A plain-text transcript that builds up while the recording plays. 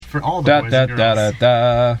for all the boys and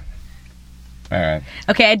girls. All right.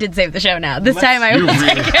 Okay, I did save the show now. This time I was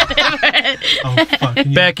Oh, fuck.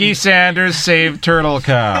 Becky Sanders saved Turtle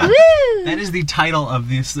Cop. Woo! That is the title of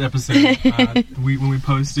this episode. When we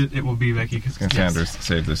post it, it will be Becky Sanders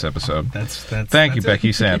saved this episode. Thank you,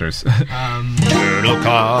 Becky Sanders.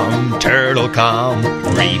 Turtle calm,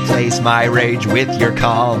 replace my rage with your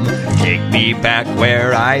calm. Take me back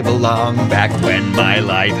where I belong, back when my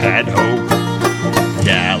life had hope.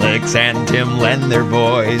 Alex and Tim lend their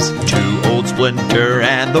voice to old Splinter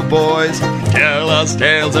and the boys. Tell us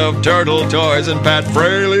tales of turtle toys and Pat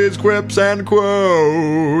Fraley's quips and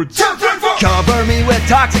quotes. Cover me with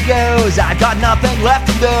Toxicos, I've got nothing left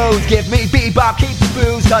of those. Give me Bebop, keep the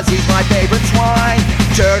booze, cause he's my favorite swine.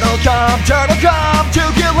 Turtle come, 2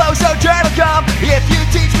 kilos, so turtle come. If you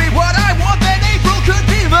teach me what I want, then April could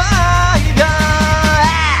be mine.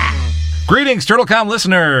 Greetings, TurtleCom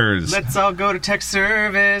listeners. Let's all go to tech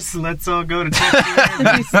service. Let's all go to tech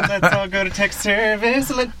service.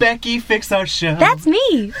 Let Becky fix our show. That's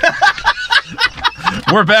me.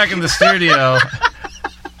 We're back in the studio.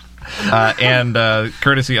 And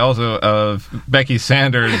courtesy also of Becky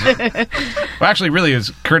Sanders. Well, actually, really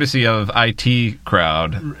is courtesy of IT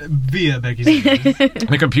Crowd. Via Becky Sanders.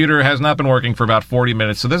 The computer has not been working for about 40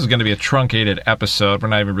 minutes, so this is going to be a truncated episode. We're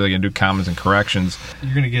not even really going to do comments and corrections.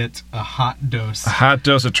 You're going to get a hot dose. A hot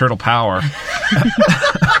dose of turtle power.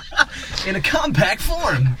 In a compact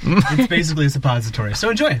form. It's basically a suppository,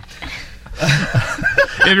 so enjoy it.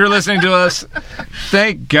 If you're listening to us,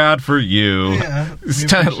 thank God for you. Yeah, we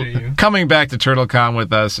appreciate you. Coming back to TurtleCon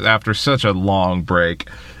with us after such a long break.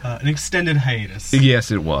 An extended hiatus. Yes,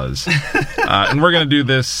 it was. And we're going to do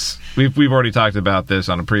this. We've already talked about this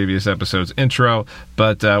on a previous episode's intro,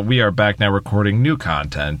 but we are back now recording new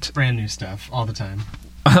content. Brand new stuff, all the time.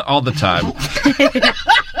 All the time.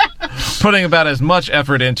 Putting about as much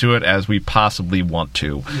effort into it as we possibly want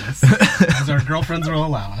to. Yes. As our girlfriends will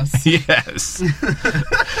allow us. Yes.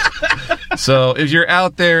 So if you're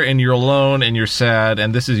out there and you're alone and you're sad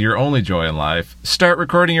and this is your only joy in life, start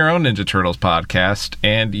recording your own Ninja Turtles podcast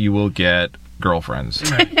and you will get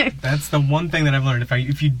girlfriends. Right. That's the one thing that I've learned.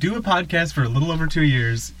 If you do a podcast for a little over 2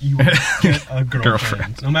 years, you will get a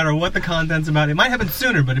girlfriend. No matter what the content's about. It might happen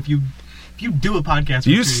sooner, but if you do a podcast for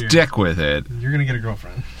 2 years, stick with it, you're gonna get a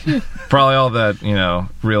girlfriend. Probably all that,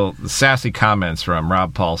 real sassy comments from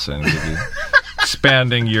Rob Paulson,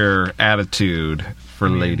 expanding your attitude for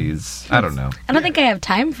ladies. I don't know. I don't think I have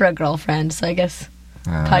time for a girlfriend, so I guess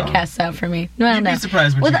podcasts out for me. No, I don't know. You'd be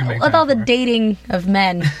surprised what you can make with time all the for. dating of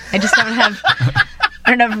men, I just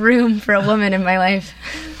don't have room for a woman in my life.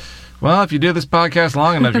 Well, if you do this podcast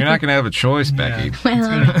long enough, you're not going to have a choice, Becky.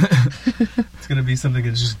 Yeah, it's gonna be something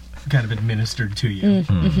that's just kind of administered to you.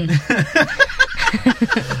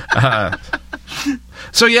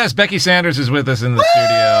 So yes, Becky Sanders is with us in the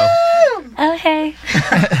studio. Oh, hey.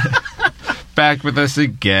 Back with us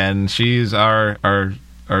again. She's our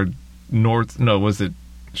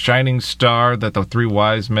shining star that the three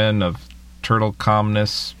wise men of turtle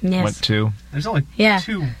calmness went to? There's only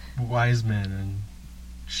 2 wise men, and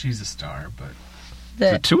she's a star, but...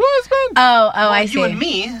 Is it 2 wise men? Oh, I see. You and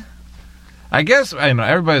me. I guess,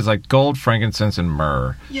 everybody's like gold, frankincense, and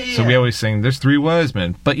myrrh. Yeah. So we always sing, there's 3 wise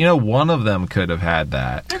men. But, one of them could have had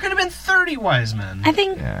that. There could have been 30 wise men. I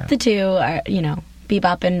think the 2 are,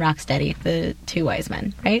 Bebop and Rocksteady, the 2 wise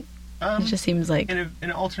men, right? It just seems like... In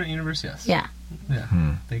an alternate universe, yes. Yeah.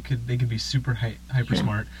 Yeah. They could be super hyper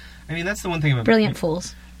smart. I mean, that's the one thing about... Brilliant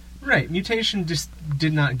fools. Right. Mutation just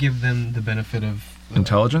did not give them the benefit of...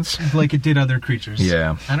 intelligence? Like it did other creatures.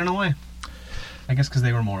 Yeah. I don't know why. I guess because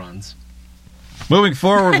they were morons. Moving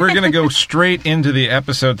forward, we're going to go straight into the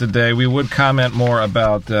episode today. We would comment more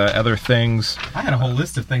about other things. I had a whole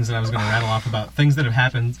list of things that I was going to rattle off about things that have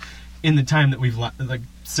happened in the time that we've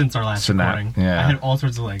since our last recording. Yeah. I had all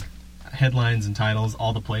sorts of headlines and titles,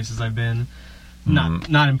 all the places I've been.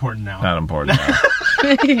 Not important now. Not important now.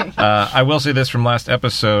 I will say this from last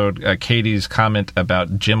episode, Katie's comment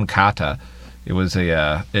about Jim Kata. It was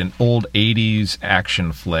an old 80s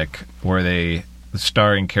action flick where the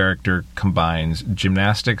starring character combines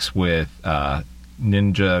gymnastics with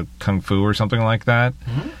ninja kung fu or something like that.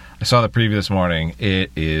 Mm-hmm. I saw the preview this morning.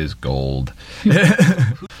 It is gold.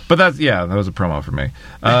 But that was a promo for me.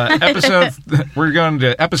 We're going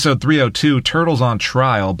to episode 302, Turtles on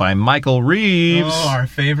Trial by Michael Reeves. Oh, our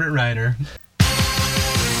favorite writer.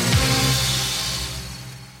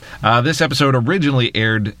 This episode originally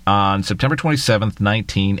aired on September 27th,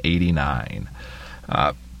 1989.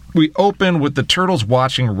 We open with the turtles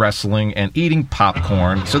watching wrestling and eating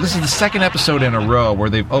popcorn. So this is the second episode in a row where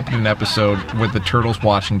they've opened an episode with the turtles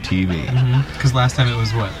watching TV. Because last time it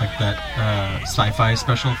was what, like that sci-fi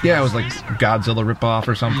special? Yeah, it was like Godzilla ripoff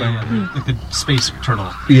or something. Yeah, like the space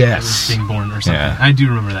turtle. Yes. That was being born or something. Yeah. I do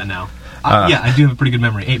remember that now. Yeah, I do have a pretty good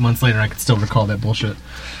memory. 8 months later, I could still recall that bullshit.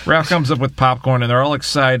 Ralph comes up with popcorn, and they're all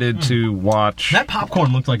excited to watch. That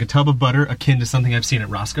popcorn looked like a tub of butter akin to something I've seen at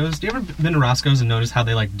Roscoe's. Do you ever been to Roscoe's and notice how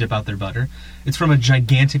they like dip out their butter? It's from a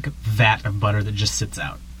gigantic vat of butter that just sits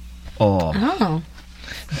out. Oh. Oh.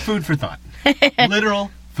 Food for thought.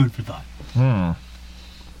 Literal food for thought.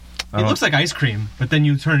 It looks like ice cream, but then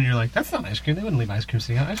you turn and you're like, that's not ice cream. They wouldn't leave ice cream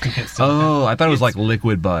sitting out. Ice cream can't sit out. Oh, I thought it was like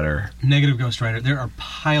liquid butter. Negative Ghost Rider. There are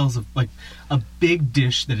piles of, like, a big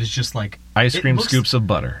dish that is just like... Ice cream looks, scoops of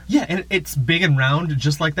butter. Yeah, and it's big and round,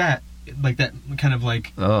 just like that. Like that kind of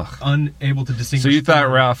like unable to distinguish. So you thought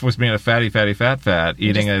Ralph was being a fatty, fat,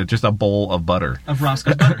 eating just a bowl of butter. Of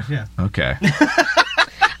Roscoe's butter, yeah. Okay.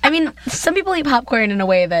 I mean, some people eat popcorn in a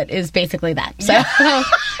way that is basically that. So... Yeah.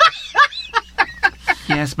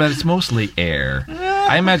 Yes, but it's mostly air.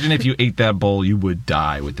 I imagine if you ate that bowl, you would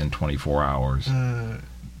die within 24 hours.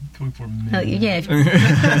 24 minutes.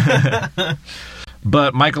 yeah.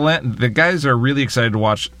 But the guys are really excited to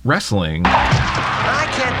watch wrestling. I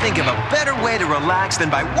can't think of a better way to relax than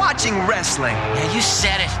by watching wrestling. Yeah, you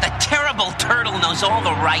said it. The terrible turtle knows all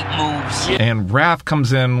the right moves. And Raph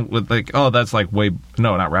comes in with like, oh, that's like way...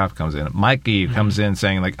 No, not Raph comes in. Mikey comes in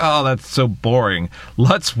saying like, oh, that's so boring.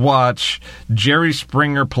 Let's watch Jerry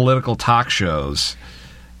Springer political talk shows.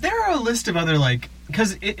 There are a list of other, like...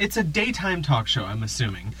 Because it's a daytime talk show, I'm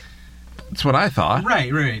assuming. That's what I thought.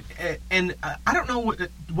 Right. And I don't know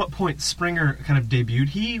what point Springer kind of debuted.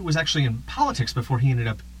 He was actually in politics before he ended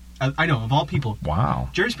up... I know, of all people. Wow.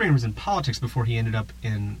 Jerry Springer was in politics before he ended up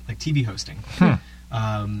in like TV hosting.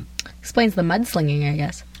 Explains the mudslinging, I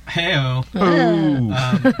guess. Hey-o.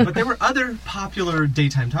 But there were other popular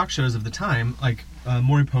daytime talk shows of the time, like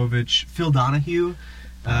Maury Povich, Phil Donahue,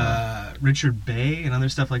 Richard Bay, and other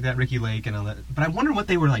stuff like that, Ricky Lake, and all that. But I wonder what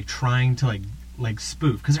they were like trying to like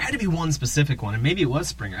spoof, because there had to be one specific one, and maybe it was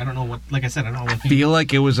Springer. I don't know what. Like I said, I don't know what. I feel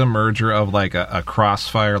like it was a merger of like a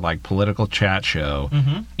crossfire, like political chat show,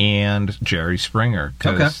 and Jerry Springer,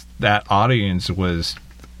 because that audience was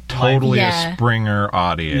totally a Springer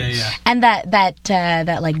audience. Yeah. And that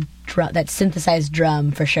like that synthesized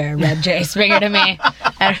drum for sure read Jerry Springer to me.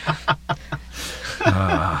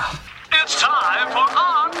 It's time for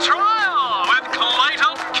On Trial with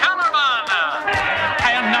Clayton Kellerman.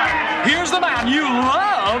 And now, here's the man you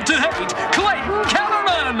love to hate, Clayton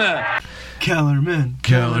Kellerman. Kellerman.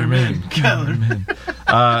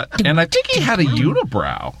 And I think he had a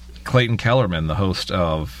unibrow. Clayton Kellerman, the host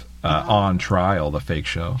of On Trial, the fake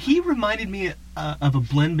show. He reminded me of a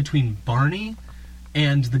blend between Barney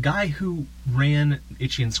and the guy who ran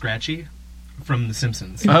Itchy and Scratchy from The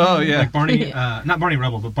Simpsons. Oh, yeah. Like Barney, not Barney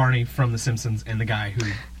Rubble, but Barney from The Simpsons, and the guy who...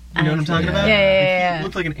 You know what I'm talking about? Yeah. He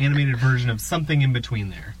looked like an animated version of something in between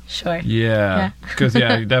there. Sure. Yeah. Because, he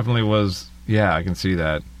definitely was... Yeah, I can see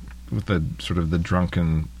that. With the sort of the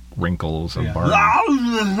drunken wrinkles of Barney. I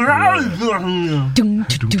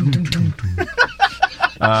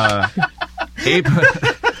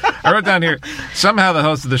wrote down here, somehow the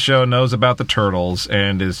host of the show knows about the turtles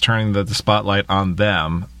and is turning the spotlight on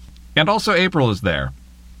them. And also April is there.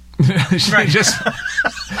 She just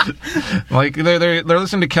like they're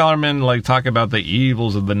listening to Kellerman like talk about the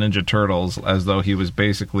evils of the Ninja Turtles as though he was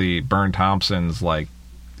basically Bern Thompson's like,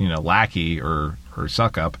 lackey or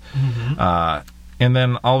suck up. And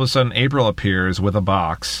then all of a sudden April appears with a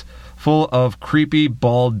box full of creepy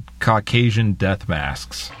bald Caucasian death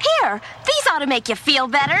masks. Here, these ought to make you feel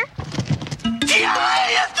better.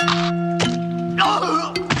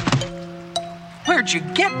 Where'd you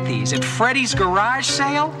get these? At Freddy's garage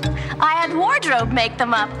sale? I had wardrobe make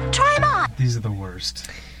them up. Try them on. These are the worst.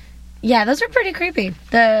 Yeah, those are pretty creepy.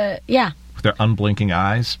 With their unblinking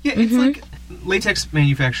eyes. Yeah, it's like latex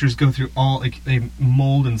manufacturers go through they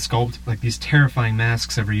mold and sculpt like these terrifying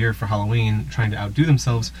masks every year for Halloween, trying to outdo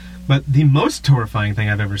themselves. But the most horrifying thing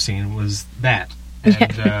I've ever seen was that. And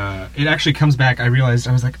it actually comes back. I realized,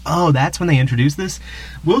 I was like, oh, that's when they introduced this.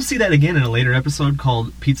 We'll see that again in a later episode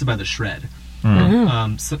called Pizza by the Shred.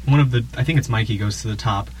 So one of the, I think it's Mikey, goes to the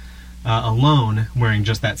top alone wearing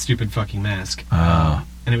just that stupid fucking mask. And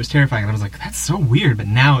it was terrifying. And I was like, that's so weird. But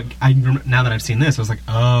now that I've seen this, I was like,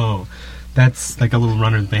 oh, that's like a little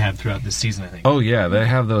runner that they had throughout this season, I think. Oh, yeah. They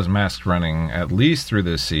have those masks running at least through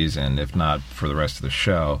this season, if not for the rest of the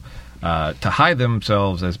show, to hide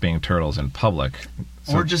themselves as being turtles in public.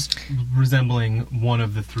 Or just resembling one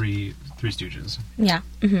of the Three Stooges. Yeah.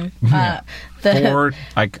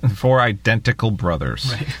 Four identical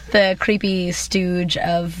brothers. Right. The creepy stooge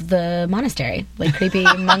of the monastery. Like creepy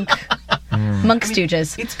monk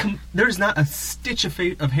stooges. There's not a stitch of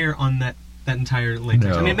hair on that entire latex.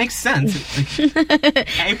 No. I mean, it makes sense.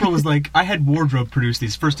 April was like, I had Wardrobe produce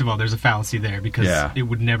these. First of all, there's a fallacy there because it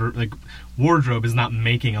would never, like, Wardrobe is not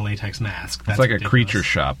making a latex mask. That's it's like ridiculous. a creature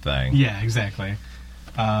shop thing. Yeah, exactly.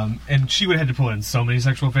 And she would have had to pull in so many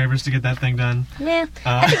sexual favors to get that thing done. Yeah.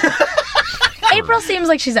 April seems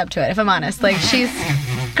like she's up to it, if I'm honest. Like,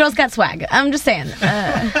 girl's got swag. I'm just saying.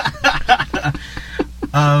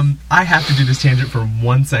 I have to do this tangent for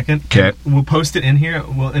 1 second. Okay. We'll post it in here.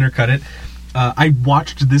 We'll intercut it. I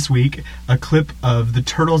watched this week a clip of the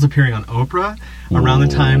Turtles appearing on Oprah around the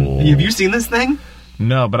time. Have you seen this thing?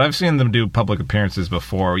 No, but I've seen them do public appearances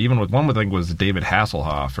before. Even with one, I think was David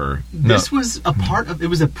Hasselhoff. This was a part of. It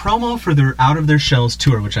was a promo for their Out of Their Shells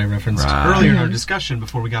tour, which I referenced earlier in our discussion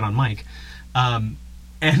before we got on mic. And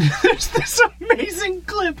there's this amazing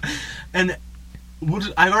clip, and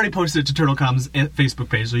I already posted it to TurtleCom's Facebook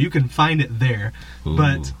page, so you can find it there. Ooh.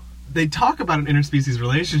 But they talk about an interspecies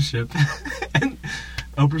relationship, and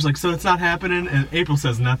Oprah's like, so it's not happening, and April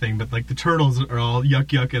says nothing, but like the turtles are all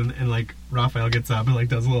yuck, and like Raphael gets up and like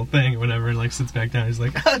does a little thing or whatever, and like sits back down. He's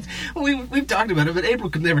like, we've talked about it, but April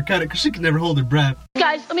could never cut it because she could never hold her breath.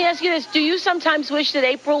 Guys, let me ask you this: do you sometimes wish that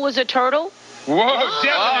April was a turtle? Whoa,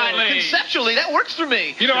 definitely. Conceptually, that works for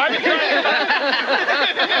me. You know, I've been trying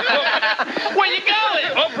Where you going?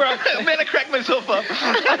 Oprah. Man, I cracked myself up.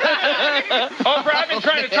 Oprah, I've been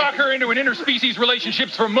trying to talk her into an interspecies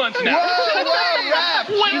relationships for months now. Whoa, Rap.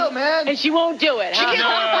 Chill, man. And she won't do it, She huh? can't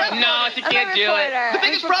hold her breath. No, she can't do it. The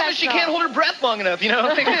biggest problem is she can't hold her breath long enough, you know?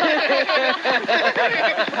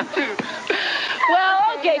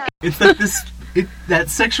 Well, okay. It's like that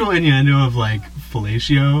sexual innuendo of like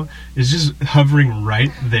fellatio is just hovering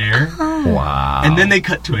right there. Wow. And then they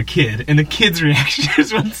cut to a kid, and the kid's reaction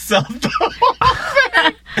is one soft.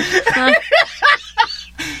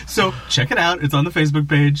 So check it out. It's on the Facebook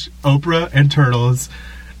page, Oprah and Turtles.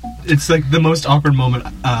 It's like the most awkward moment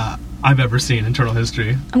I've ever seen in Turtle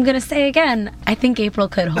history. I'm going to say again, I think April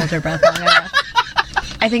could hold her breath long enough.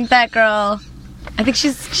 I think that girl, I think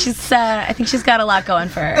she's got a lot going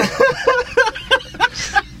for her.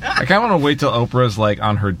 I kind of want to wait till Oprah's like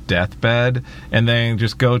on her deathbed and then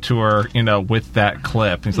just go to her, with that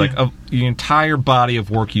clip. It's like, of the entire body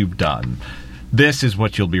of work you've done, this is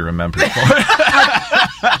what you'll be remembered for.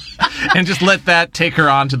 And just let that take her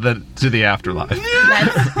on to the afterlife.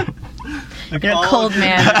 Like you're a cold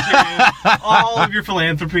man. All of your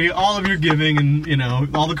philanthropy, all of your giving, and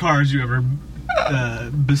all the cars you ever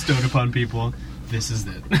bestowed upon people. This is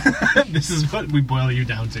it. This is what we boil you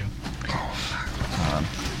down to.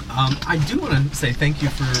 I do want to say thank you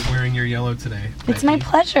for wearing your yellow today, It's Becky. my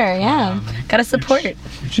pleasure, yeah. Gotta support it.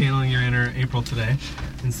 You're channeling your inner April today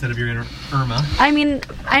instead of your inner Irma. I mean,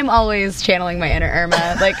 I'm always channeling my inner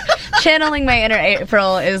Irma. Like, channeling my inner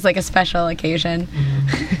April is like a special occasion.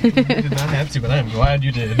 You did not have to, but I'm glad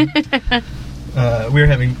you did. We're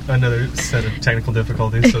having another set of technical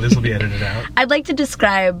difficulties, so this will be edited out. I'd like to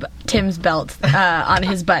describe Tim's belt on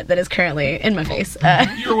his butt that is currently in my face.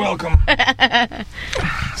 You're welcome.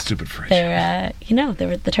 Stupid phrase.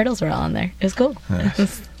 The turtles were all on there. It was cool. Nice.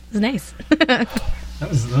 It was nice. That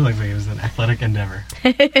looked like it was an athletic endeavor.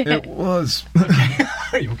 It was.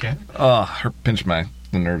 Are you okay? Oh, her pinched the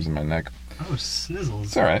nerves in my neck. Oh, snizzles.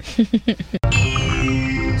 It's all right.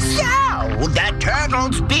 So, the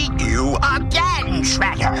turtles beat you again,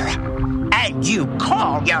 Shredder. And you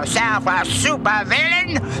call yourself a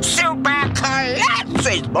supervillain? Super Collapse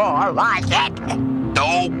is more like it.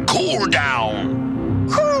 Oh, cool down.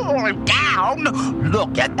 Cool down?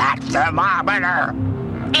 Look at that thermometer.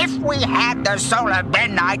 If we had the solar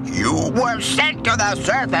benite you were sent to the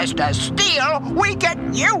surface to steal, we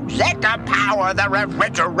could use it to power the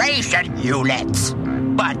refrigeration units.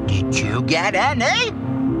 But did you get any?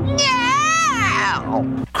 No!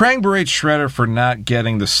 Krang berates Shredder for not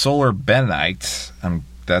getting the solar benite.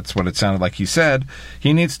 That's what it sounded like he said.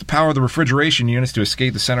 He needs to power the refrigeration units to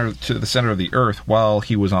escape to the center of the Earth while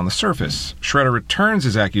he was on the surface. Shredder returns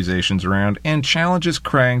his accusations around and challenges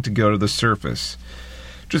Krang to go to the surface.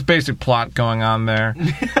 Just basic plot going on there.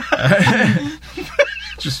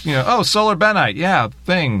 Just, solar benite, yeah,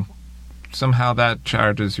 thing. Somehow that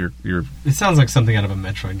charges your... It sounds like something out of a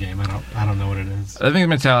Metroid game. I don't know what it is. I think the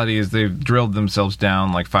mentality is they've drilled themselves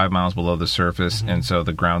down like 5 miles below the surface, and so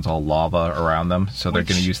the ground's all lava around them, so they're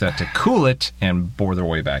going to use that to cool it and bore their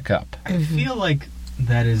way back up. I feel like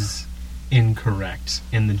that is incorrect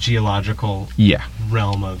in the geological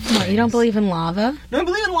realm of What, you don't believe in lava? No, I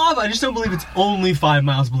believe in lava. I just don't believe it's only 5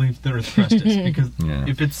 miles beneath the Earth's crust is. Because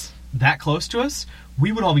if it's that close to us,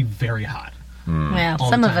 we would all be very hot. Well, all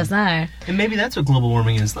some the of us are. And maybe that's what global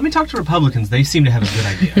warming is. Let me talk to Republicans. They seem to have a good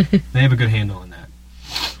idea. They have a good handle on that.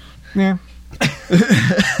 Yeah.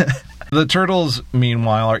 The turtles,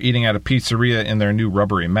 meanwhile, are eating at a pizzeria in their new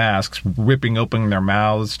rubbery masks, ripping open their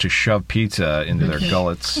mouths to shove pizza into their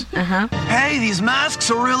gullets. Hey, these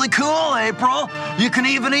masks are really cool, April. You can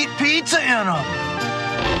even eat pizza in them.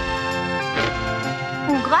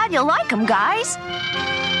 I'm glad you like them, guys.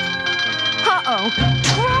 Uh-oh,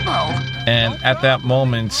 trouble. And at that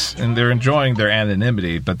moment, and they're enjoying their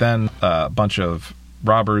anonymity, but then a bunch of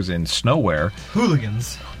robbers in snowwear,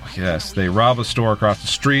 hooligans, yes, they rob a store across the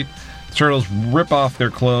street. The turtles rip off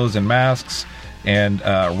their clothes and masks and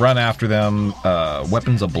run after them,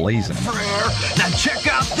 weapons ablazing. Now check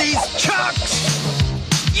out these chucks!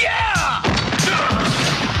 Yeah!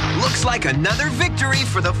 Looks like another victory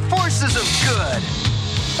for the forces of good.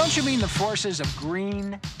 Don't you mean the forces of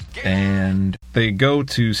green? And they go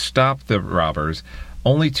to stop the robbers,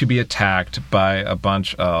 only to be attacked by a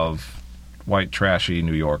bunch of white trashy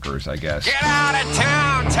New Yorkers, I guess. Get out of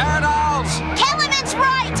town, turtles! Kellerman's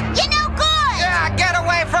right! You're no good! Yeah, get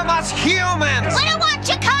away from us humans! We don't want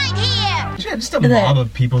your kind here! Yeah, just a mob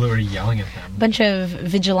of people that were yelling at them. Bunch of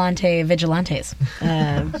vigilantes.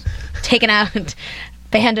 Taking out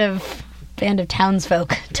band of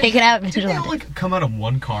townsfolk. Taking out Did they all, like, come out of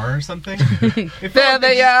one car or something? There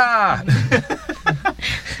they are!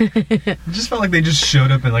 It just felt like they just showed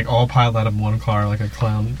up and, like, all piled out of one car like a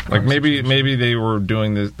clown. Like maybe they were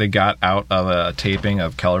doing this. They got out of a taping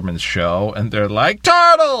of Kellerman's show, and they're like,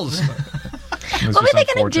 turtles. What were they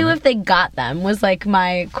going to do if they got them? Was like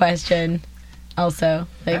my question. Also,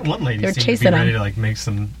 like that one lady they're seemed chasing to be ready them. to like make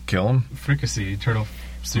some fricassee turtle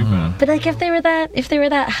soup. Out of But like if they were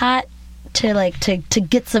that hot to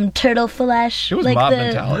get some turtle flesh, it was like mob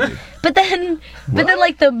mentality. But then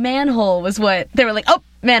like the manhole was what they were like. Oh,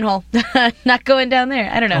 manhole, not going down there.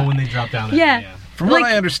 I don't know. Oh, when they dropped down there. Yeah. From what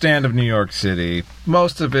I understand of New York City,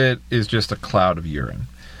 most of it is just a cloud of urine.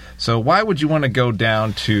 So why would you want to go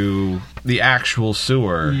down to the actual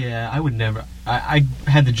sewer? Yeah, I would never. I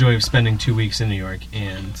had the joy of spending 2 weeks in New York,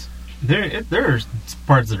 and there are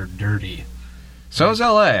parts that are dirty. So is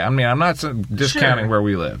L.A. I mean, I'm not discounting where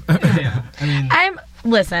we live. Yeah, I mean,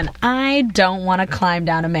 Listen, I don't want to climb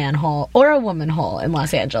down a manhole or a woman hole in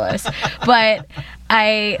Los Angeles, but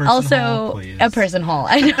I a person hole.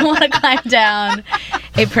 I don't want to climb down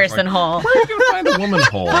a person hole. Where are you going to find a woman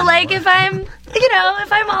hole? Well, like if I'm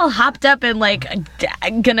all hopped up and like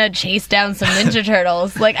gonna chase down some Ninja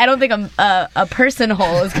Turtles, like I don't think a person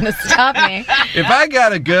hole is gonna stop me. If I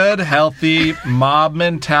got a good, healthy mob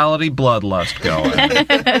mentality bloodlust going,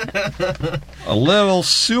 a little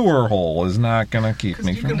sewer hole is not gonna keep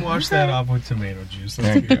me. You can wash that off with tomato juice.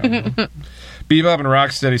 There you go. Bebop and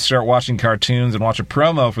Rocksteady start watching cartoons and watch a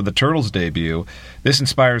promo for the Turtles debut. This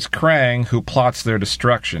inspires Krang, who plots their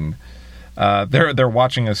destruction. They're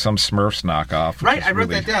watching some Smurfs knockoff. Right, I wrote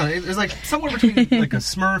that down. It was like somewhere between like a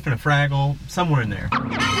Smurf and a Fraggle, somewhere in there.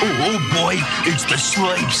 Oh boy, it's the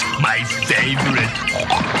Slurps, my favorite.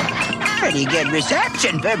 Pretty good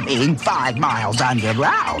reception for being 5 miles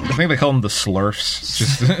underground. I think they call them the Slurfs.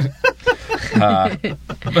 Just,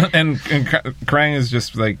 and Krang is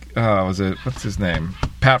just like, what's his name?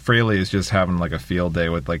 Pat Fraley is just having like a field day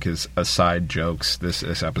with like his aside jokes this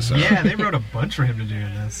episode. Yeah, they wrote a bunch for him to do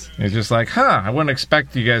in this. He's just like, I wouldn't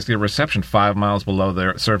expect you guys to get reception 5 miles below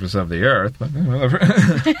the surface of the earth. But whatever.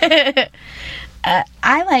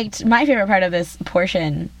 I liked my favorite part of this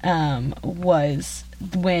portion was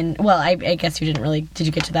when. Well, I guess you didn't really. Did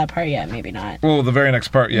you get to that part yet? Maybe not. Well, the very next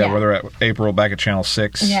part, where they're at April back at Channel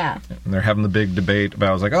 6. Yeah. And they're having the big debate about,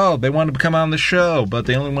 I was like, they wanted to come on the show, but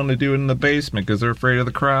they only wanted to do it in the basement because they're afraid of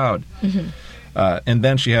the crowd. Mm-hmm. And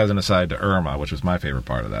then she has an aside to Irma, which was my favorite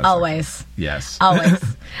part of that. Always. Section. Yes. Always.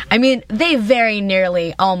 I mean, they very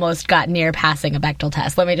nearly almost got near passing a Bechdel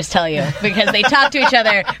test, let me just tell you, because they talked to each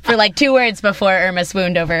other for like 2 words before Irma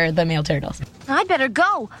swooned over the male turtles. I'd better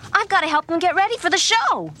go. I've got to help them get ready for the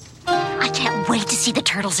show. I can't wait to see the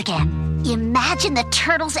turtles again. Imagine the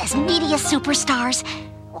turtles as media superstars.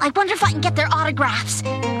 I wonder if I can get their autographs.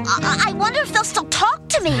 I wonder if they'll still talk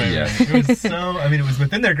to me. Right. Yeah. It was it was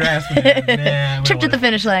within their grasp. Tripped at the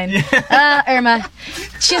finish line. Yeah. Irma.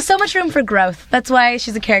 She has so much room for growth. That's why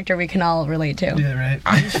she's a character we can all relate to. Yeah, right.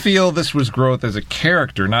 I feel this was growth as a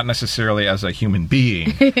character, not necessarily as a human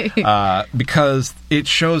being. Because it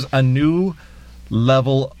shows a new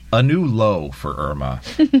level, a new low for Irma,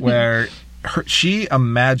 where she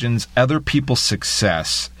imagines other people's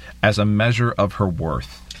success as a measure of her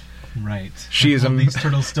worth. Right. She is these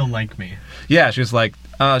turtles still like me. Yeah, she's like,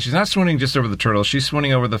 she's not swooning just over the turtles. She's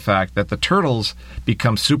swooning over the fact that the turtles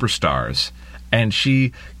become superstars, and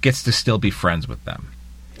she gets to still be friends with them.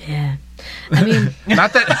 Yeah. I mean...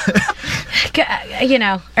 Not that... you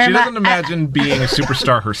know... She doesn't imagine being a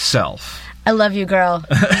superstar herself. I love you, girl.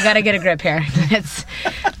 You gotta get a grip here. It's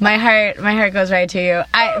my heart goes right to you.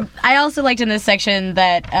 I also liked in this section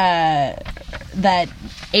that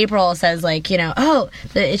April says, like, you know,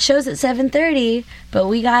 it shows at 7:30, but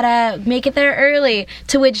we gotta make it there early.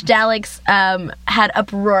 To which Daleks had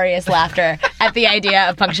uproarious laughter at the idea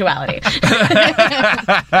of punctuality.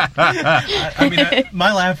 I mean,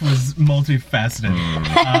 my laugh was multifaceted,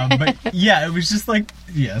 but yeah, it was just like,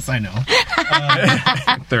 yes, I know.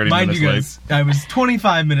 30 minutes late. I was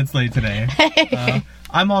 25 minutes late today.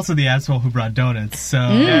 I'm also the asshole who brought donuts, so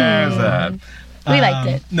there's that. We liked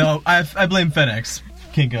it. No, I blame FedEx.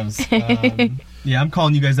 Kinkos. Yeah, I'm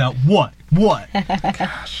calling you guys out. What?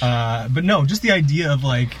 Gosh. But no, just the idea of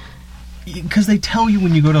like, because they tell you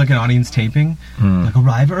when you go to like an audience taping, like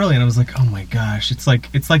arrive early, and I was like, oh my gosh, it's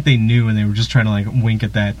like they knew and they were just trying to like wink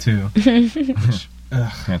at that too. Yeah,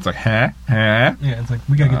 it's like, huh? Yeah, it's like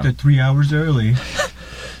we gotta get there 3 hours early.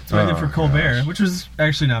 That's what I did for Colbert, which was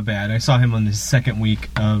actually not bad. I saw him on his second week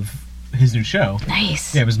of his new show.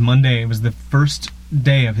 Nice. Yeah, it was Monday. It was the first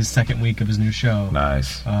day of his second week of his new show.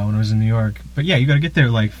 Nice. When I was in New York. But yeah, you gotta get there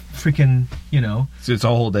like freaking, you know. So it's a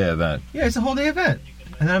whole day event. Yeah, it's a whole day event.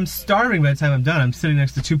 And then I'm starving by the time I'm done. I'm sitting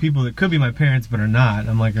next to two people that could be my parents but are not.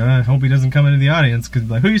 I'm like, I hope he doesn't come into the audience, because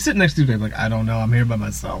like, who are you sitting next to? I'm like, I don't know. I'm here by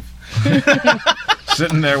myself.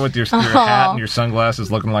 Sitting there with your hat and your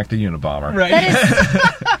sunglasses looking like the Unabomber. Right.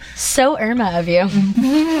 That is so Irma of you.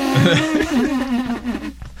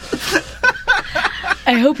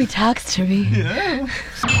 I hope he talks to me. Yeah.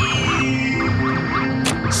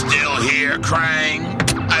 Still here, Krang?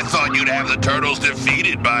 I thought you'd have the turtles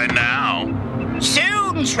defeated by now.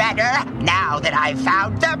 Soon, Shredder, now that I've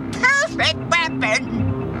found the perfect weapon.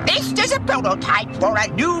 This is a prototype for a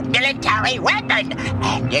new military weapon,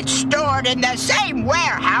 and it's stored in the same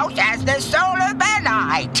warehouse as the solar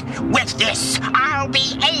benite. With this, I'll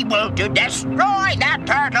be able to destroy the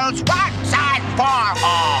turtles once and for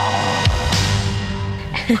all.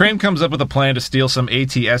 Crane comes up with a plan to steal some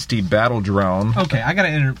AT-ST battle drone. Okay, I gotta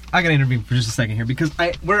intervene for just a second here, because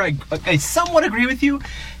I somewhat agree with you.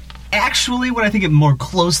 Actually, what I think it more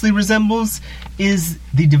closely resembles is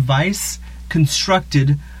the device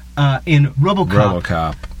constructed in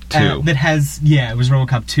RoboCop 2. That has, it was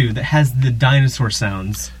RoboCop 2, that has the dinosaur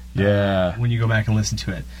sounds. Yeah. When you go back and listen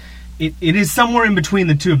to it. It is somewhere in between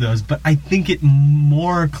the two of those, but I think it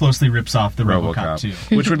more closely rips off the RoboCop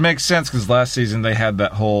 2. Which would make sense, because last season they had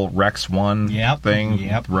that whole Rex 1 thing,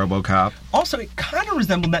 RoboCop. Also, it kind of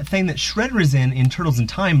resembled that thing that Shredder is in Turtles in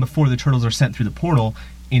Time before the Turtles are sent through the portal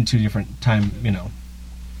into different time, you know.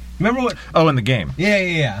 Remember what? Oh, in the game.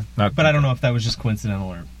 Yeah. But I don't know if that was just coincidental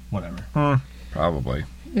or whatever. Probably.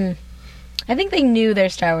 I think they knew their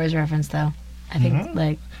Star Wars reference, though. I think,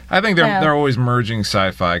 I think they're always merging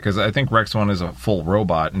sci-fi, because I think Rex 1 is a full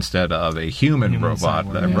robot instead of a human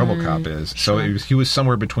robot that RoboCop is. So he was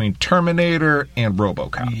somewhere between Terminator and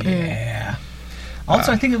RoboCop. Yeah.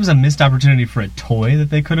 Also, I think it was a missed opportunity for a toy that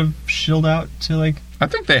they could have shilled out to, like... I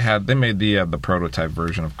think they made the prototype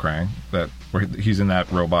version of Krang, where he's in that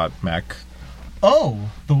robot mech. Oh,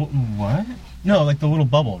 the what? No, like the little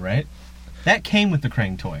bubble, right? That came with the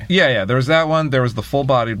Krang toy. Yeah. There was that one. There was the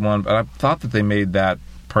full-bodied one, but I thought that they made that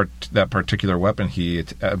particular weapon he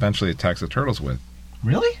eventually attacks the turtles with.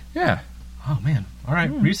 Really? Yeah. Oh man! All right,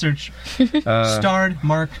 research. Starred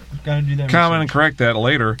Mark. Gotta do that. Comment and correct that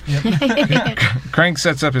later. Yep. Krang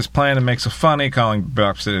sets up his plan and makes a funny, calling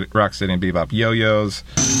Rocksteady and Bebop yo-yos.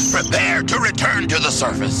 Prepare to return to the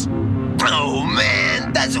surface. Oh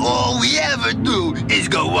man, that's all we ever do is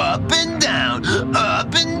go up and down,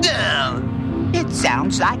 up and down. It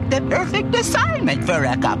sounds like the perfect assignment for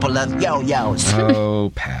a couple of yo-yos.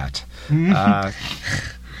 Oh, Pat.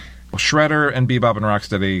 Shredder and Bebop and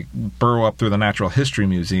Rocksteady burrow up through the Natural History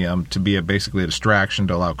Museum to be basically a distraction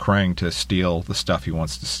to allow Krang to steal the stuff he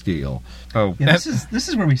wants to steal. Oh, yeah, this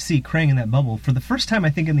is where we see Krang in that bubble for the first time, I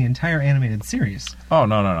think, in the entire animated series. Oh,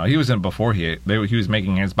 no. He was in before he was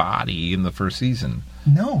making his body in the first season.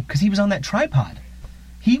 No, because he was on that tripod.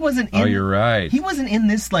 He wasn't in... Oh, you're right. He wasn't in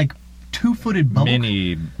this, like, two-footed bubble.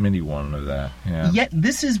 Mini one of that, yeah. Yet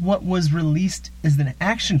this is what was released as an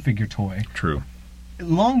action figure toy. True.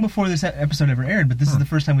 Long before this episode ever aired, but this is the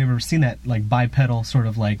first time we've ever seen that, like, bipedal sort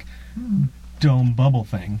of, like, dome bubble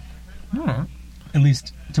thing. At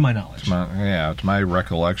least to my knowledge. To my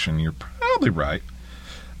recollection, you're probably right.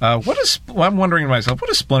 I'm wondering to myself, what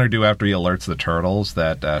does Splinter do after he alerts the turtles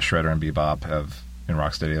that Shredder and Bebop in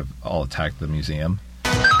Rocksteady have all attacked the museum?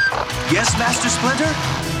 Yes, Master Splinter?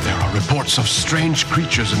 There are reports of strange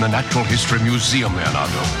creatures in the Natural History Museum,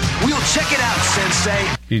 Leonardo. We'll check it out,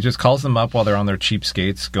 Sensei. He just calls them up while they're on their cheap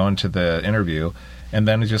skates going to the interview, and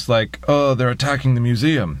then he's just like, oh, they're attacking the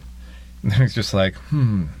museum. And then he's just like,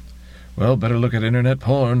 well, better look at internet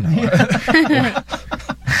porn.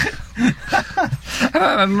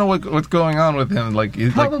 I don't know what's going on with him.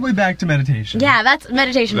 Probably back to meditation. Yeah, that's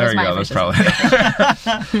meditation. There was you my go. That's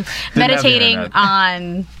probably meditating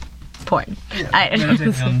on porn.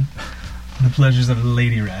 Meditating on the pleasures of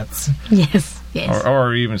lady rats. Yes.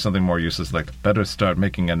 Or even something more useless, like better start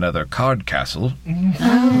making another card castle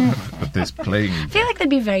with this playing. I feel like that'd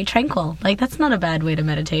be very tranquil. Like, that's not a bad way to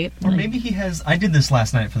meditate. Or maybe he has. I did this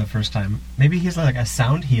last night for the first time. Maybe he has like a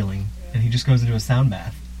sound healing, and he just goes into a sound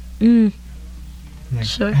bath.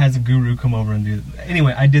 Sure. Has a guru come over and do.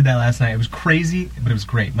 Anyway, I did that last night. It was crazy, but it was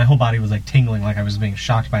great. My whole body was like tingling, like I was being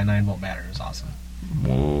shocked by a 9-volt battery. It was awesome.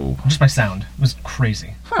 Whoa! Just by sound, it was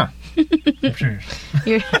crazy. Huh? I'm sure.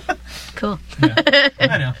 You're cool. Yeah.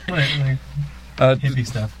 I know. Hippie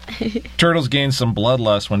stuff. Turtles gain some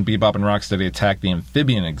bloodlust when Bebop and Rocksteady attack the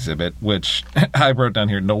amphibian exhibit, which I wrote down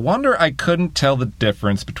here. No wonder I couldn't tell the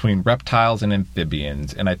difference between reptiles and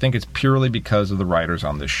amphibians, and I think it's purely because of the writers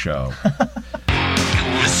on this show.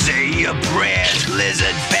 Say your prayers,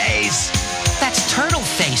 lizard face. That's turtle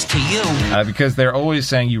face to you. Because they're always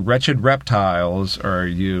saying, you wretched reptiles, or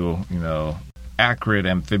you acrid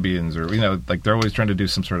amphibians, or, like they're always trying to do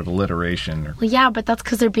some sort of alliteration. Well, yeah, but that's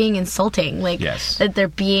because they're being insulting. Like, yes. That they're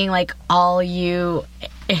being like, all you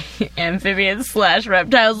amphibians /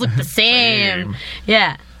 reptiles look the same.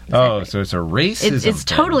 Yeah. Exactly. Oh, so it's a racism. It's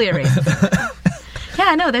totally a racism.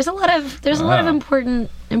 Yeah, no, there's a lot of important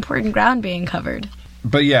ground being covered.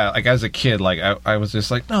 But yeah, like as a kid, like I was just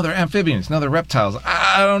like, no, they're amphibians, no, they're reptiles.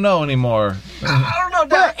 I don't know anymore. I don't know.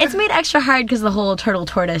 Well, it's made extra hard because of the whole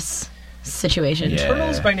turtle-tortoise situation. Yeah.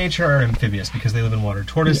 Turtles by nature are amphibious because they live in water.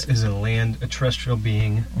 Tortoise is a terrestrial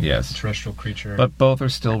being. Yes. A terrestrial creature. But both are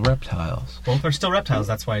still reptiles. Both are still reptiles.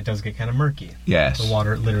 That's why it does get kind of murky. Yes. The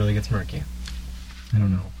water literally gets murky. I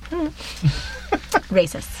don't know.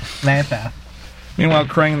 Racist. Napa. Meanwhile,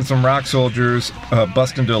 Krang and some rock soldiers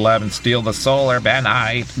bust into a lab and steal the solar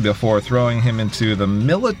banite before throwing him into the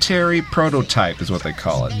military prototype, is what they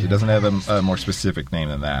call it. It doesn't have a more specific name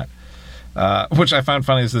than that. Which I found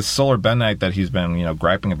funny is this solar benite that he's been,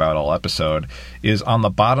 griping about all episode is on the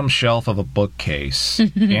bottom shelf of a bookcase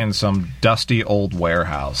in some dusty old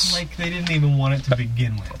warehouse. Like they didn't even want it to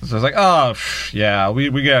begin with. So it's like, oh, yeah, we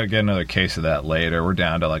gotta get another case of that later. We're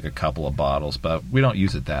down to like a couple of bottles, but we don't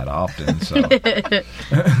use it that often, so.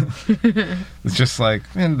 It's just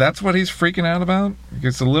like, man, that's what he's freaking out about?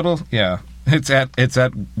 It's a little, yeah. It's at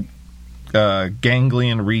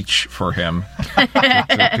ganglion reach for him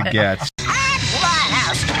to get.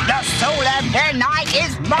 The solar benite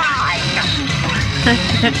is mine!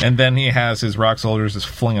 And then he has his rock soldiers just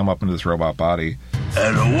fling him up into this robot body.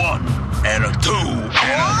 And a 1, and a 2,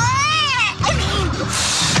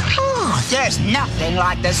 There's nothing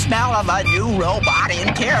like the smell of a new robot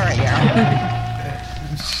interior.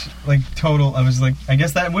 Like, total, I was like, I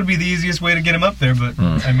guess that would be the easiest way to get him up there, but,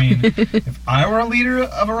 I mean, if I were a leader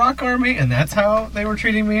of a rock army and that's how they were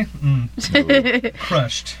treating me,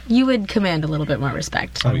 crushed. You would command a little bit more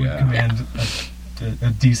respect. I would command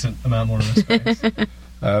a decent amount more respect.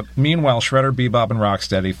 Meanwhile, Shredder, Bebop, and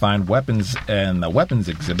Rocksteady find weapons in the weapons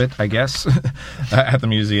exhibit, I guess, at the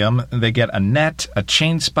museum. They get a net, a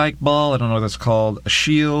chain spike ball, I don't know what that's called, a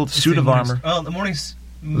shield, suit of armor. Oh, the Was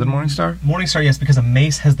it Morningstar? Morningstar, yes, because a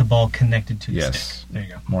mace has the ball connected to the yes. stick. There you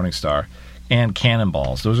go. Morningstar. And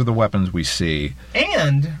cannonballs. Those are the weapons we see.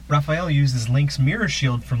 And Raphael uses Link's mirror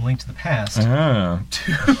shield from Link to the Past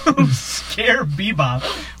to scare Bebop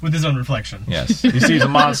with his own reflection. Yes. He sees a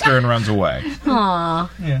monster and runs away. Aww.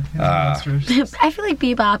 Yeah. Monsters. I feel like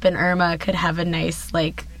Bebop and Irma could have a nice,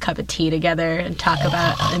 cup of tea together and talk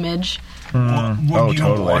about Image. Would you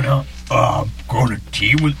wanna go to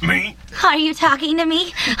tea with me? Are you talking to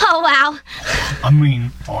me? Oh, wow. I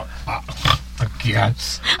mean, I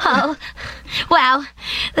guess. Oh, wow.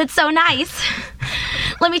 That's so nice.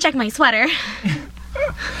 Let me check my sweater.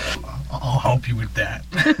 I'll help you with that.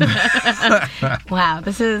 Wow,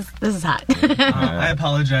 this is hot. I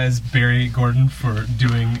apologize, Barry Gordon, for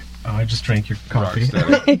doing... Oh, I just drank your coffee.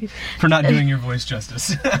 For not doing your voice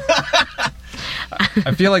justice.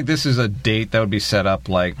 I feel like this is a date that would be set up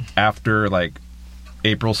after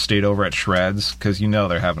April stayed over at Shred's, because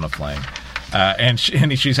they're having a fling. And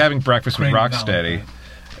she's having breakfast with Rocksteady.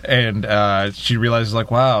 And she realizes,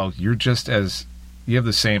 like, wow, you have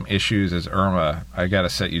the same issues as Irma. I got to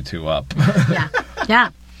set you two up. Yeah.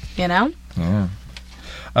 You know? Yeah.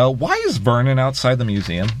 Why is Vernon outside the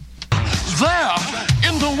museum? There,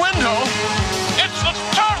 in the window, it's the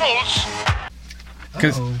turtles!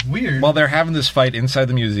 Because weird. While they're having this fight inside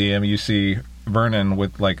the museum, you see Vernon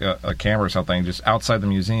with like a camera or something just outside the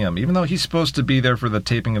museum, even though he's supposed to be there for the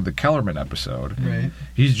taping of the Kellerman episode. Right.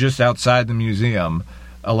 He's just outside the museum,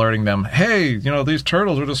 alerting them, hey, these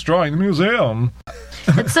turtles are destroying the museum.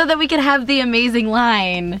 So that we can have the amazing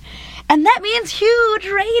line. And that means huge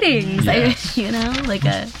ratings. Yes.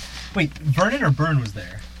 Wait, Vernon or Byrne was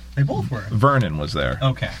there? They both were. Vernon was there.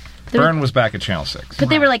 Okay. Byrne was back at Channel 6. But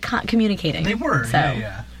they were like communicating. They were, so.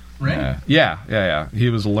 yeah. Right? Yeah. He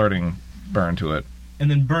was alerting Byrne to it.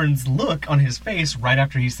 And then Byrne's look on his face right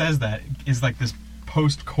after he says that is like this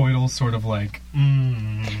post-coital sort of like,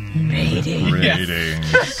 ratings.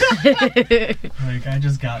 Like, I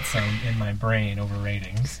just got some in my brain over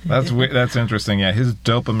ratings. That's interesting. Yeah, his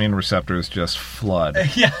dopamine receptors just flood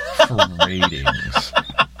for ratings.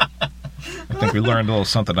 I think we learned a little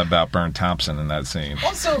something about Byrne Thompson in that scene.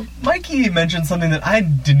 Also, Mikey mentioned something that I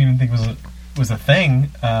didn't even think was a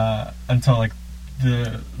thing until like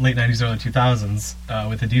the late 90s, early 2000s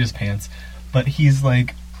with Adidas pants. But he's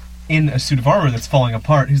like in a suit of armor that's falling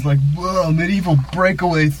apart. He's like, whoa, medieval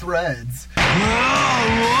breakaway threads. Whoa,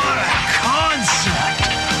 what a concept!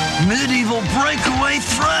 Medieval breakaway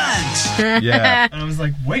threads! Yeah. And I was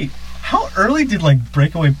like, wait, how early did like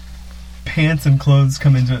breakaway pants and clothes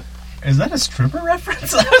come into... Is that a stripper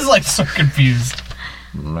reference? I was like so confused.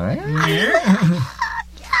 I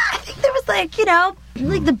think there was like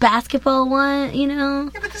the basketball one, Yeah,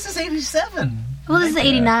 but this is 87. Well, this is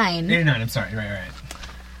 89. 89, I'm sorry. Right.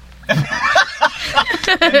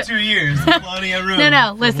 In 2 years, plenty of room.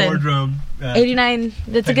 No, for listen. Wardrobe, 89,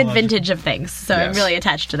 that's a good vintage of things, so Yes. I'm really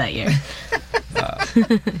attached to that year.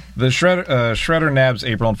 The Shredder nabs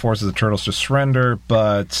April and forces the turtles to surrender,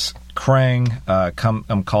 but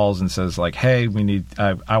Krang calls and says, like, hey,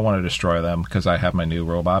 I want to destroy them because I have my new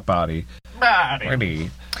robot body.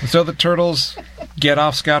 Ready. So the turtles get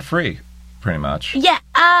off scot-free, pretty much. Yeah,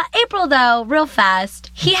 April, though, real fast,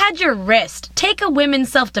 he had your wrist. Take a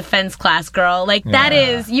women's self-defense class, girl. Like, that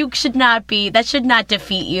should not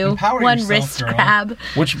defeat you. Empower One yourself, wrist girl. grab.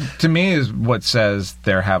 Which, to me, is what says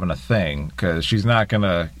they're having a thing, because she's not going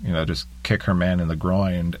to, just kick her man in the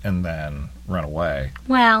groin and then run away.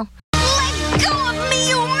 Well... Let go of me,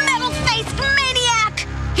 you metal-faced maniac!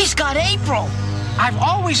 He's got April! I've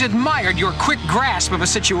always admired your quick grasp of a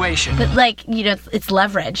situation. But, it's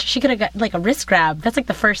leverage. She could have got, a wrist grab. That's,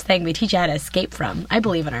 the first thing they teach you how to escape from. I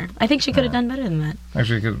believe in her. I think she could have done better than that.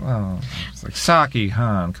 Actually, it's like, Saki,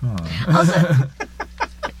 Han, come on. Also,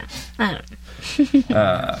 I don't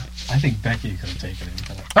know. I think Becky could have taken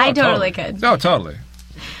it. I totally could. Oh, totally.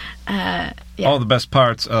 Yeah. All the best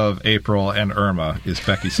parts of April and Irma is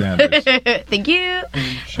Becky Sanders. Thank you.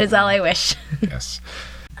 That's all I wish. Yes.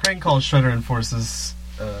 Krang calls Shredder and forces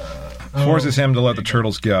him to let the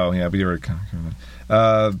turtles go. Yeah, be right.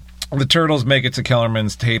 The turtles make it to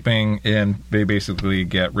Kellerman's taping, and they basically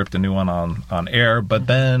get ripped a new one on air. But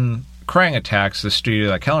then Krang attacks the studio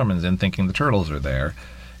that Kellerman's in, thinking the turtles are there,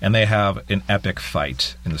 and they have an epic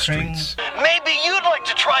fight in the streets. Maybe you'd like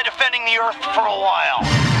to try defending the Earth for a while.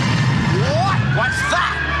 What was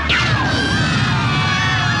that?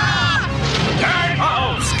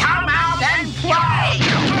 Turtles, come out and play!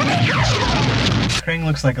 Krang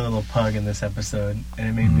looks like a little pug in this episode, and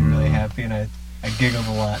it made me really happy, and I giggled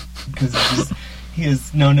a lot because he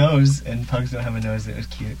has no nose, and pugs don't have a nose. It was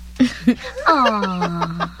cute.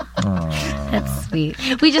 Aww. That's sweet.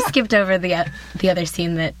 We just skipped over the other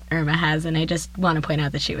scene that Irma has, and I just want to point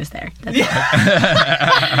out that she was there. That's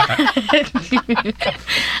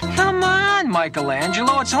Come on,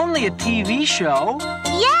 Michelangelo. It's only a TV show.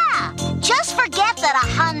 Yeah, just forget that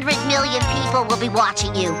 100 million people will be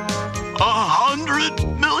watching you.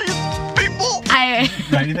 100 million people?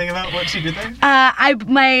 Got anything about what she did there?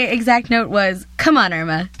 My exact note was, "Come on,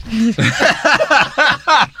 Irma."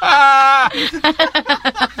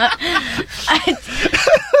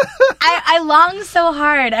 I long so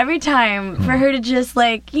hard every time for her to just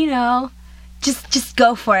just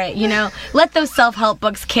go for it. Let those self-help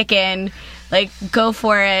books kick in, go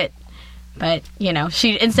for it. But,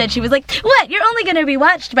 she was like, what? You're only going to be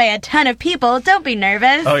watched by a ton of people. Don't be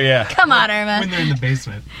nervous. Oh, yeah. Come on, Irma. When they're in the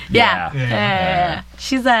basement. Yeah.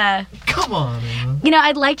 She's Come on, Irma.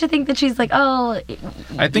 I'd like to think that she's like, oh...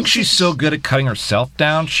 I think she's so good at cutting herself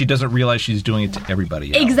down, she doesn't realize she's doing it to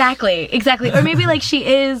everybody else. Exactly. Or maybe, she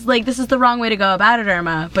is, this is the wrong way to go about it,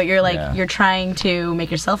 Irma. But you're, you're trying to make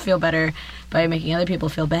yourself feel better by making other people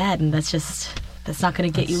feel bad. And that's not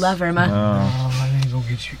going to get you love, Irma. I ain't going to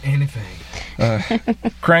get you anything.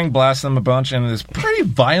 Krang blasts them a bunch, and this pretty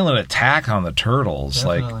violent attack on the turtles.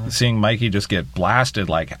 Definitely. Seeing Mikey just get blasted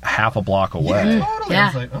half a block away. Yeah, totally.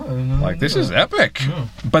 Yeah. It's This is epic. Yeah.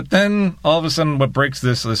 But then all of a sudden, what breaks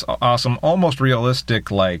this awesome, almost realistic,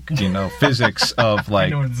 physics of I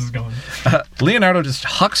know where this is going. Leonardo just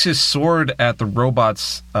hucks his sword at the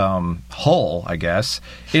robot's hull, I guess,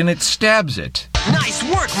 and it stabs it. Nice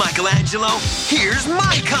work, Michelangelo. Here's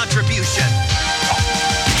my contribution.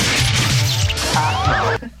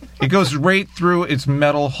 It goes right through its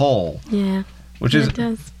metal hull. Yeah. Which is it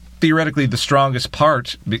does. Theoretically the strongest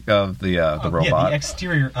part of the robot. Yeah, the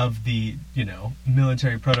exterior of the,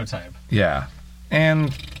 military prototype. Yeah.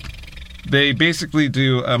 And they basically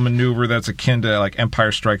do a maneuver that's akin to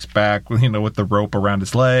Empire Strikes Back, with the rope around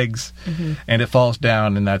its legs. Mm-hmm. And it falls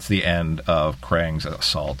down, and that's the end of Krang's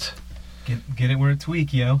assault. Get it where it's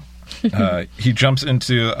weak, yo. He jumps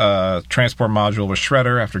into a transport module with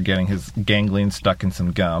Shredder after getting his ganglion stuck in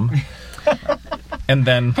some gum. And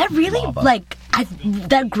then that really lava.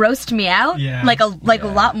 that grossed me out. Yeah. A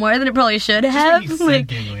lot more than it probably should have. Just when he said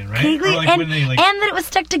ganglion, right? Ganglion, Or and when they, and that it was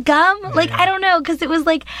stuck to gum. I don't know, because it was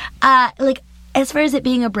as far as it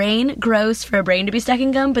being a brain, gross for a brain to be stuck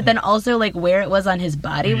in gum, but then also where it was on his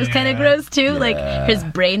body was kind of gross too. Yeah. His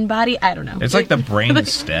brain body, I don't know. It's like the brain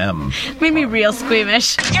stem. Made me real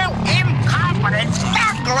squeamish. You incompetent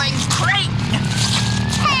ducklings, Creighton!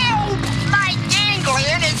 Help! My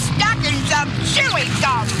ganglion is stuck in some chewing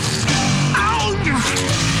gum!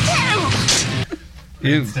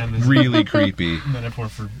 It's really creepy. Metaphor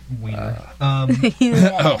for wiener.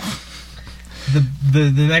 Oh.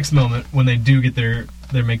 The next moment when they do get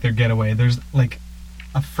make their getaway, there's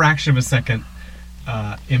a fraction of a second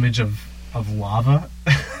image of lava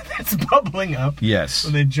that's bubbling up. Yes.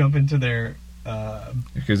 When they jump into their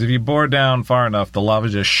because if you bore down far enough, the lava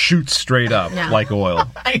just shoots straight up like oil.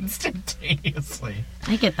 Instantaneously.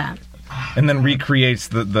 I get that. And then recreates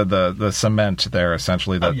the cement there,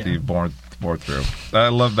 essentially, that you bored through. I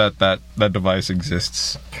love that device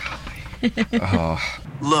exists.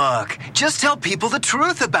 Look, just tell people the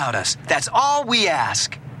truth about us. That's all we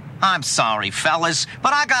ask. I'm sorry, fellas,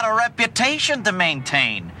 but I got a reputation to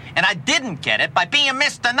maintain. And I didn't get it by being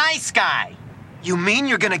Mr. Nice Guy. You mean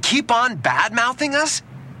you're gonna keep on bad-mouthing us?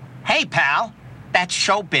 Hey, pal, that's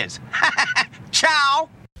showbiz. Ciao!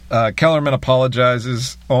 Kellerman almost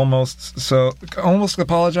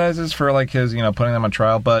apologizes for his putting them on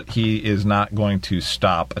trial, but he is not going to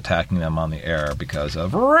stop attacking them on the air because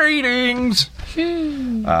of ratings.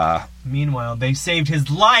 Meanwhile, they saved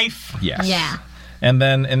his life. Yes. Yeah. And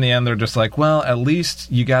then in the end, they're just well, at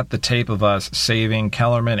least you got the tape of us saving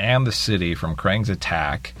Kellerman and the city from Krang's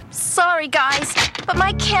attack. Sorry, guys, but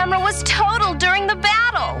my camera was totaled during the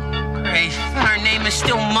battle. Hey, our name is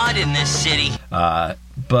still Mud in this city.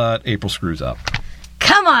 But April screws up.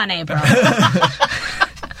 Come on, April.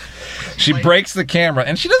 She breaks the camera,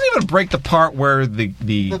 and she doesn't even break the part where the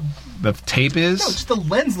tape is. No, just the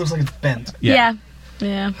lens looks like it's bent. Yeah.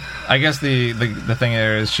 I guess the thing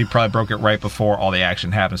there is she probably broke it right before all the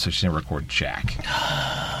action happened, so she didn't record Jack.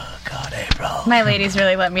 God, April. My ladies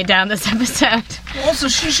really let me down this episode. Also,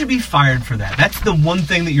 she should be fired for that. That's the one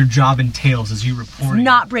thing that your job entails, is you reporting.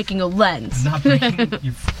 Not breaking a lens. Not breaking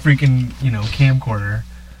your freaking, camcorder.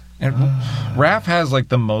 And Raph has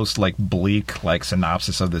the most bleak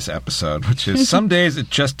synopsis of this episode, which is some days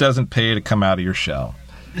it just doesn't pay to come out of your shell.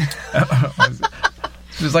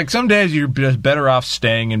 It's some days you're just better off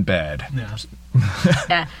staying in bed. Yeah.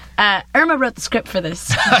 Yeah. Irma wrote the script for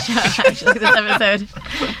this show, actually, this episode.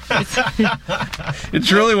 It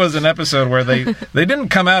truly was an episode where they didn't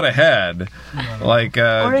come out ahead.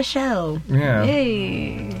 Or a show. Yeah.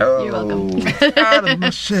 Hey. Oh, you're welcome. Out of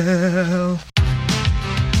my shell.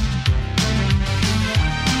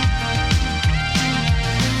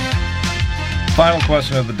 Final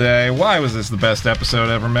question of the day. Why was this the best episode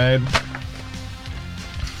ever made?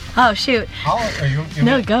 Oh, shoot.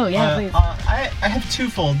 No, go. Yeah, please. I have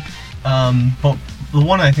twofold. But the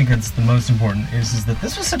one I think that's the most important is that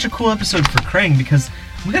this was such a cool episode for Krang, because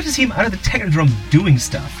we got to see him out of the Technodrome doing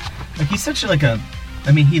stuff. He's such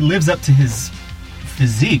he lives up to his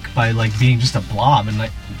physique by being just a blob and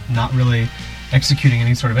not really executing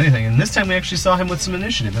any sort of anything. And this time we actually saw him with some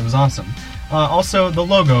initiative. It was awesome. Also, the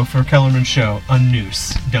logo for Kellerman's show, a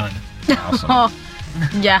noose. Done. Awesome.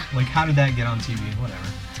 Yeah. Like, how did that get on TV? Whatever.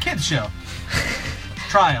 It's a kid's show.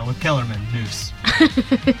 Trial with Kellerman, noose.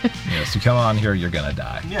 Yes, you come on here, you're gonna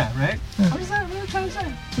die. Yeah, right? What is that? What are you trying to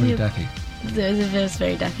say? Very ducky. It was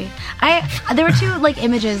very ducky. There were two like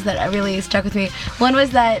images that really stuck with me. One was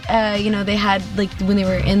that they had like when they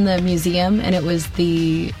were in the museum and it was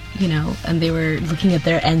the and they were looking at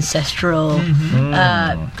their ancestral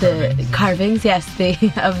the carvings, yes,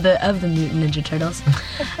 of the Mutant Ninja Turtles.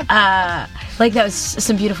 Like that was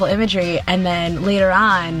some beautiful imagery. And then later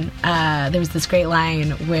on, there was this great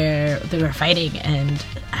line where they were fighting and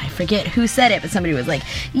I forget who said it, but somebody was like,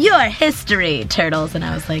 "Your history, Turtles," and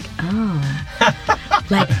I was like, "Oh,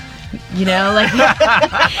 like,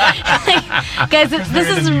 guys, this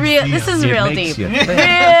is real. This is real deep,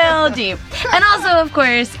 real deep." And also, of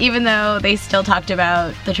course, even though they still talked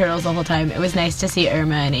about the Turtles the whole time, it was nice to see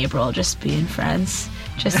Irma and April just being friends,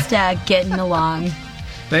 just getting along.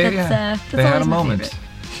 They had a moment.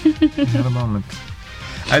 They had a moment.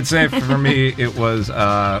 I'd say for me, it was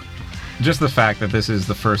just the fact that this is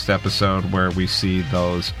the first episode where we see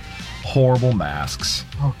those horrible masks.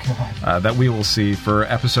 Oh, God. That we will see for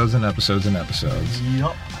episodes and episodes and episodes.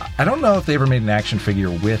 Yep. I don't know if they ever made an action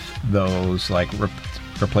figure with those, like,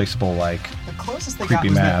 replaceable, like, the closest they creepy got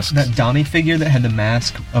was masks. That Donnie figure that had the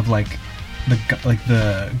mask of, like the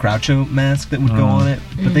Groucho mask that would go on it,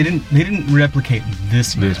 but they didn't replicate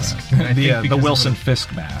this mask. The Wilson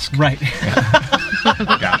Fisk mask. Right.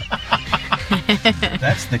 Got it.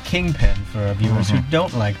 That's the Kingpin for our viewers who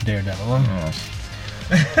don't like Daredevil.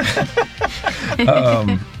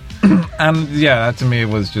 And yeah, that to me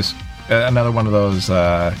was just another one of those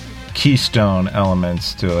keystone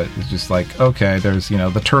elements to it. It's just like, okay, there's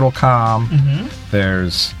the Turtle Com,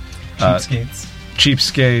 there's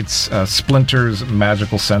Cheapskates, Splinter's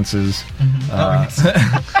magical senses,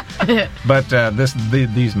 but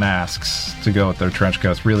these masks to go with their trench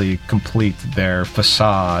coats really complete their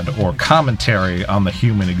facade or commentary on the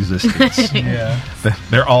human existence. Yeah,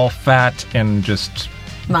 they're all fat and just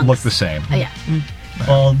monks. Look the same. Yeah,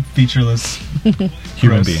 bald, featureless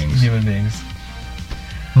human beings.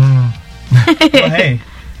 Well, hey,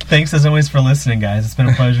 thanks as always for listening, guys. It's been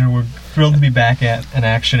a pleasure. We're thrilled to be back at an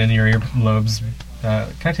action in your earlobes.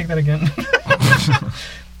 Can I take that again?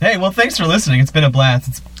 Hey, well, thanks for listening. It's been a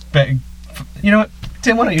blast. You know what?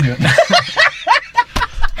 Tim, why don't you do it?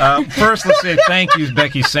 First, let's say thank you,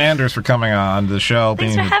 Becky Sanders, for coming on the show.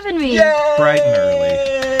 Thanks for having me. Bright and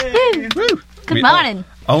early. Woo. Good morning.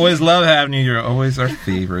 Always love having you. You're always our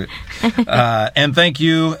favorite. And thank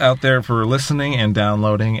you out there for listening and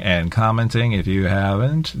downloading and commenting. If you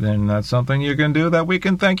haven't, then that's something you can do that we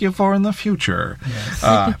can thank you for in the future. Yes.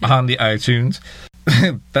 On the iTunes.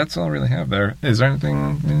 That's all I really have there. Is there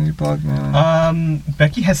anything you plug?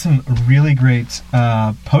 Becky has some really great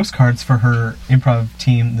postcards for her improv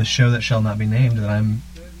team, The Show That Shall Not Be Named, that I'm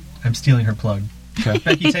stealing her plug. Okay.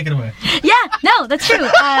 Becky, take it away. Yeah, no, that's true.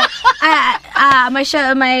 My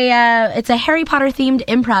show, it's a Harry Potter themed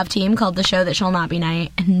improv team called The Show That Shall Not Be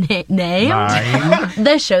Named.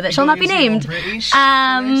 The Show That Shall Not Be Named.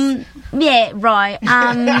 Yeah, right.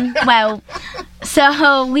 Well,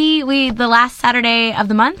 so we the last Saturday of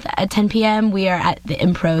the month at 10 p.m. we are at the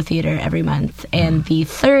Impro Theater every month, and the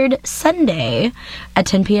third Sunday at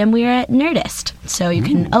 10 p.m. we are at Nerdist. So you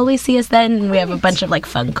can always see us then. And we have a bunch of like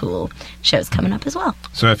fun, cool shows coming up as well.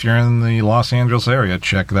 So if you're in the Los Angeles area,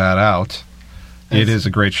 check that out. It is a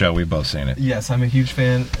great show. We've both seen it. Yes, I'm a huge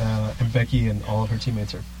fan, and Becky and all of her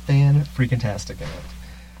teammates are fan-freaking-tastic in it.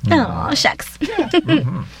 Oh, shucks. Yeah.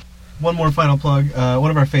 One more final plug.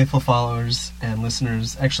 One of our faithful followers and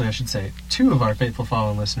listeners, actually I should say, two of our faithful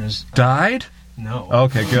following listeners... died? No.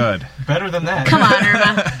 Okay, good. Better than that. Come on,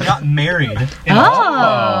 Irma. Got married.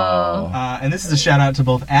 And this is a shout-out to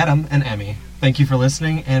both Adam and Emmy. Thank you for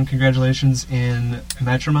listening, and congratulations in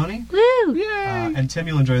matrimony. Woo! Yay! And Tim,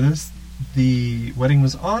 you'll enjoy this. The wedding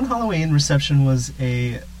was on Halloween. Reception was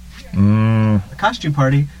a costume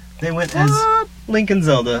party. They went as Link and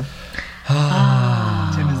Zelda.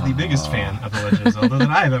 Tim is the biggest fan of The Legend of Zelda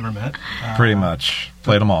that I've ever met. Pretty much.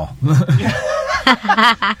 Played them all.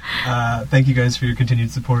 Thank you guys for your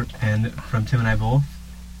continued support. And from Tim and I both,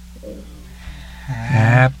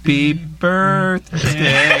 happy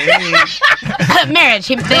birthday. Marriage.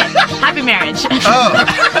 Happy marriage. Oh.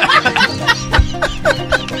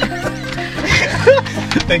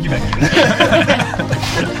 Thank you, Becky.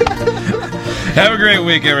 Have a great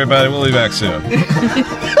week, everybody. We'll be back soon.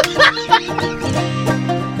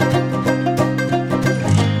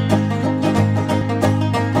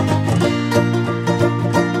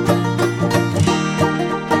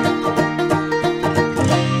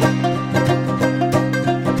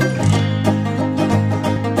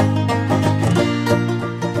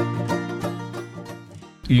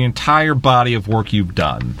 the entire body of work you've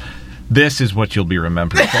done, this is what you'll be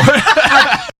remembered for.